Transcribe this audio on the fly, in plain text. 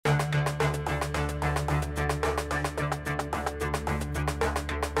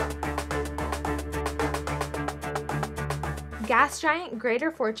gas giant, greater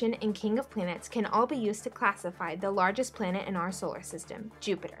fortune, and king of planets can all be used to classify the largest planet in our solar system,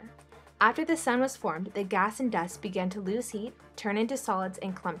 Jupiter. After the sun was formed, the gas and dust began to lose heat, turn into solids,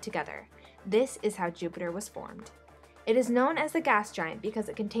 and clump together. This is how Jupiter was formed. It is known as the gas giant because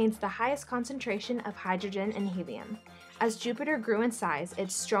it contains the highest concentration of hydrogen and helium. As Jupiter grew in size,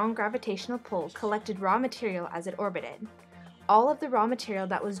 its strong gravitational pull collected raw material as it orbited. All of the raw material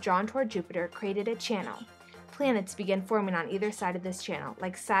that was drawn toward Jupiter created a channel. Planets began forming on either side of this channel,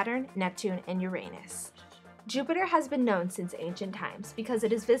 like Saturn, Neptune, and Uranus. Jupiter has been known since ancient times because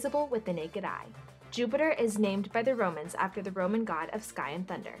it is visible with the naked eye. Jupiter is named by the Romans after the Roman god of sky and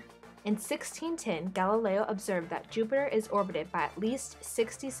thunder. In 1610, Galileo observed that Jupiter is orbited by at least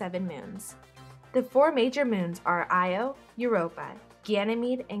 67 moons. The 4 major moons are Io, Europa,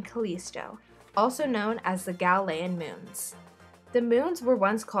 Ganymede, and Callisto, also known as the Galilean moons. The moons were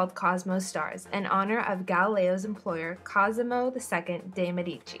once called Cosmos stars in honor of Galileo's employer Cosimo II de'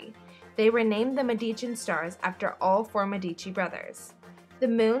 Medici. They were named the Medicean stars after all 4 Medici brothers. The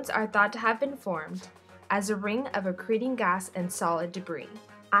moons are thought to have been formed as a ring of accreting gas and solid debris.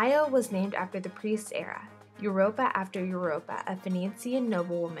 Io was named after the priest era, Europa after Europa, a Phoenician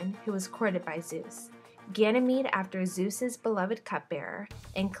noblewoman who was courted by Zeus, Ganymede after Zeus's beloved cupbearer,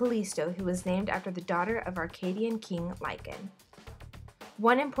 and Callisto, who was named after the daughter of Arcadian king Lycon.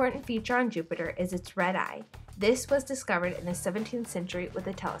 One important feature on Jupiter is its red eye. This was discovered in the 17th century with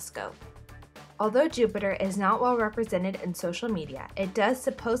a telescope. Although Jupiter is not well represented in social media, it does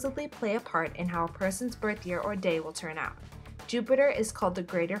supposedly play a part in how a person's birth year or day will turn out. Jupiter is called the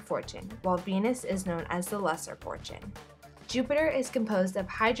greater fortune, while Venus is known as the lesser fortune. Jupiter is composed of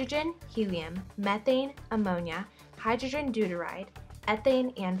hydrogen, helium, methane, ammonia, hydrogen deuteride,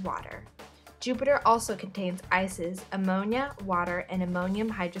 ethane, and water. Jupiter also contains ices, ammonia, water, and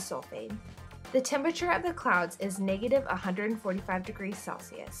ammonium hydrosulfide. The temperature of the clouds is negative 145 degrees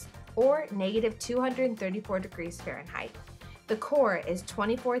Celsius, or negative 234 degrees Fahrenheit. The core is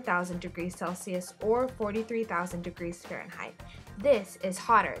 24,000 degrees Celsius or 43,000 degrees Fahrenheit. This is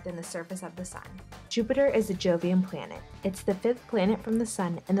hotter than the surface of the sun. Jupiter is a Jovian planet. It's the 5th planet from the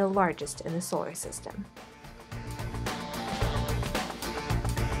sun and the largest in the solar system.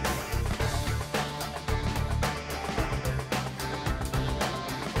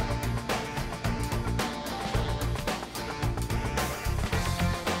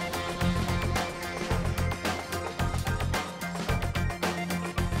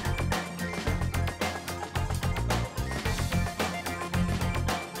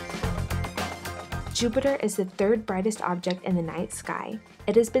 Jupiter is the 3rd brightest object in the night sky.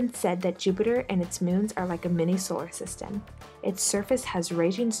 It has been said that Jupiter and its moons are like a mini solar system. Its surface has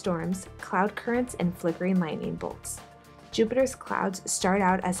raging storms, cloud currents, and flickering lightning bolts. Jupiter's clouds start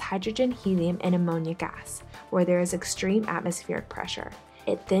out as hydrogen, helium, and ammonia gas, where there is extreme atmospheric pressure.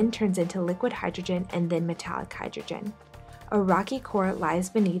 It then turns into liquid hydrogen and then metallic hydrogen. A rocky core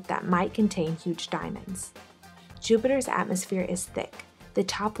lies beneath that might contain huge diamonds. Jupiter's atmosphere is thick. The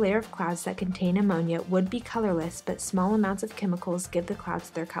top layer of clouds that contain ammonia would be colorless, but small amounts of chemicals give the clouds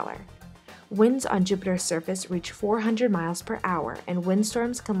their color. Winds on Jupiter's surface reach 400 miles per hour, and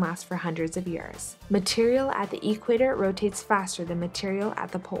windstorms can last for hundreds of years. Material at the equator rotates faster than material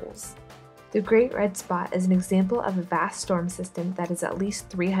at the poles. The Great Red Spot is an example of a vast storm system that is at least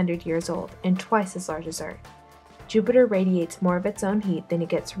 300 years old and twice as large as Earth. Jupiter radiates more of its own heat than it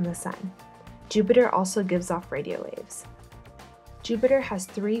gets from the sun. Jupiter also gives off radio waves. Jupiter has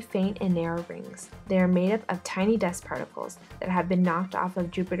 3 faint and narrow rings. They are made up of tiny dust particles that have been knocked off of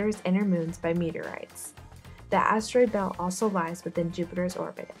Jupiter's inner moons by meteorites. The asteroid belt also lies within Jupiter's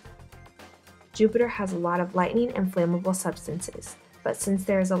orbit. Jupiter has a lot of lightning and flammable substances, but since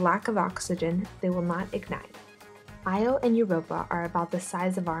there is a lack of oxygen, they will not ignite. Io and Europa are about the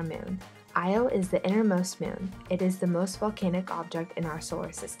size of our moon. Io is the innermost moon. It is the most volcanic object in our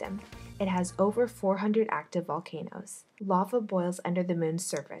solar system. It has over 400 active volcanoes. Lava boils under the moon's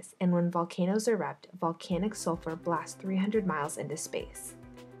surface, and when volcanoes erupt, volcanic sulfur blasts 300 miles into space.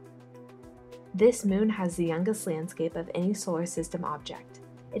 This moon has the youngest landscape of any solar system object.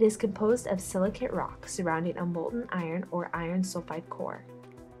 It is composed of silicate rock surrounding a molten iron or iron sulfide core.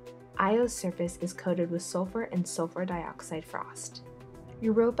 Io's surface is coated with sulfur and sulfur dioxide frost.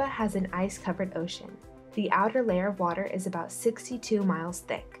 Europa has an ice-covered ocean. The outer layer of water is about 62 miles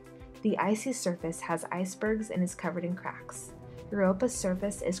thick. The icy surface has icebergs and is covered in cracks. Europa's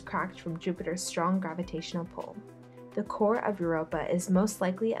surface is cracked from Jupiter's strong gravitational pull. The core of Europa is most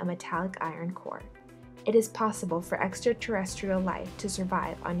likely a metallic iron core. It is possible for extraterrestrial life to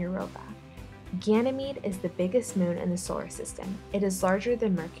survive on Europa. Ganymede is the biggest moon in the solar system. It is larger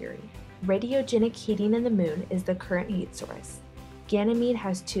than Mercury. Radiogenic heating in the moon is the current heat source. Ganymede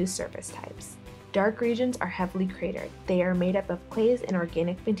has two surface types. Dark regions are heavily cratered. They are made up of clays and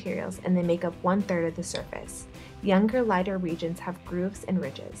organic materials, and they make up 1/3 of the surface. Younger, lighter regions have grooves and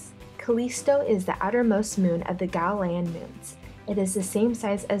ridges. Callisto is the outermost moon of the Galilean moons. It is the same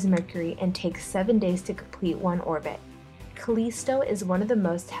size as Mercury and takes 7 days to complete one orbit. Callisto is one of the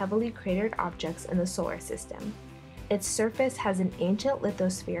most heavily cratered objects in the solar system. Its surface has an ancient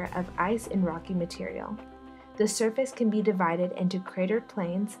lithosphere of ice and rocky material. The surface can be divided into cratered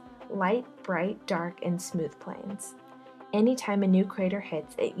plains, light, bright, dark, and smooth plains. Anytime a new crater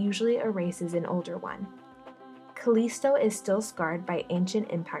hits, it usually erases an older one. Callisto is still scarred by ancient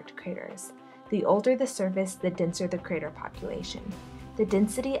impact craters. The older the surface, the denser the crater population. The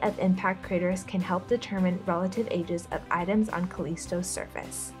density of impact craters can help determine relative ages of items on Callisto's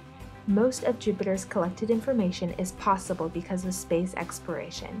surface. Most of Jupiter's collected information is possible because of space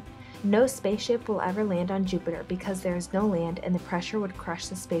exploration. No spaceship will ever land on Jupiter because there is no land and the pressure would crush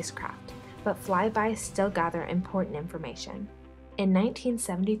the spacecraft, but flybys still gather important information. In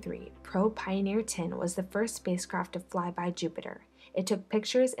 1973, probe Pioneer 10 was the first spacecraft to fly by Jupiter. It took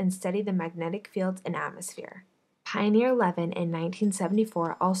pictures and studied the magnetic fields and atmosphere. Pioneer 11 in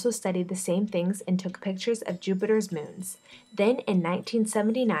 1974 also studied the same things and took pictures of Jupiter's moons. Then in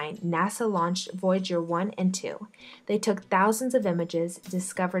 1979, NASA launched Voyager 1 and 2. They took thousands of images,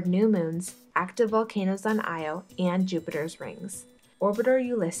 discovered new moons, active volcanoes on Io, and Jupiter's rings. Orbiter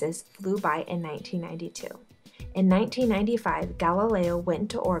Ulysses flew by in 1992. In 1995, Galileo went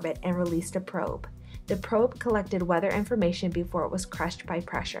into orbit and released a probe. The probe collected weather information before it was crushed by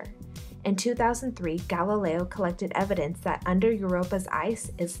pressure. In 2003, Galileo collected evidence that under Europa's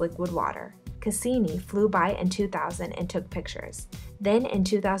ice is liquid water. Cassini flew by in 2000 and took pictures. Then in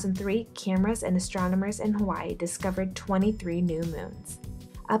 2003, cameras and astronomers in Hawaii discovered 23 new moons.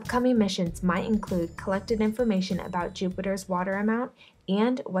 Upcoming missions might include collected information about Jupiter's water amount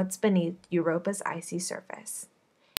and what's beneath Europa's icy surface.